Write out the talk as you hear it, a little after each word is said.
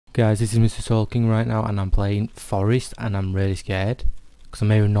Guys, this is Mr. Talking right now, and I'm playing Forest, and I'm really scared because I'm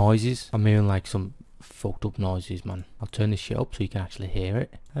hearing noises. I'm hearing like some fucked up noises, man. I'll turn this shit up so you can actually hear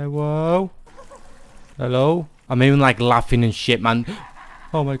it. Hello? Hello? I'm hearing like laughing and shit, man.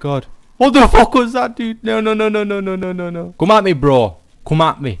 Oh my god. What the fuck was that, dude? No. Come at me, bro. Come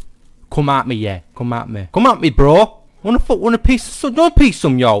at me. Come at me, yeah. Come at me. Come at me, bro. Want a piece of some? Don't piece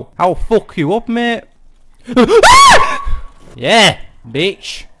some, yo. I'll fuck you up, mate. Yeah,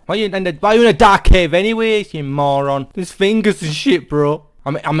 bitch. Why you in a dark cave anyways, you moron? There's fingers and shit, bro.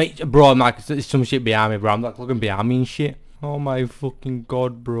 Bro, I'm like, there's some shit behind me, bro. I'm like looking behind me and shit. Oh my fucking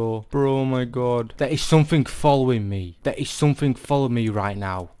god, bro. Bro, oh my god. There is something following me. There is something following me right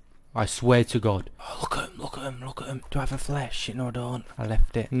now. I swear to god. Oh, look at him, look at him, look at him. Do I have a flash? Shit, no, I don't. I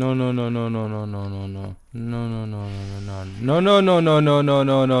left it. No. No.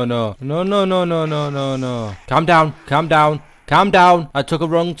 Calm down, calm down. Calm down. I took a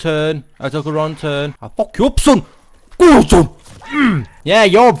wrong turn. I'll fuck you up, son. Go on, son. Yeah,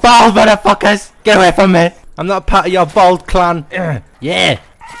 you're bald, motherfuckers. Get away from me. I'm not part of your bald clan. Yeah.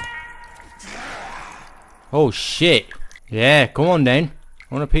 Oh, shit. Yeah, come on then.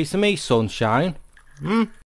 Want a piece of me, sunshine?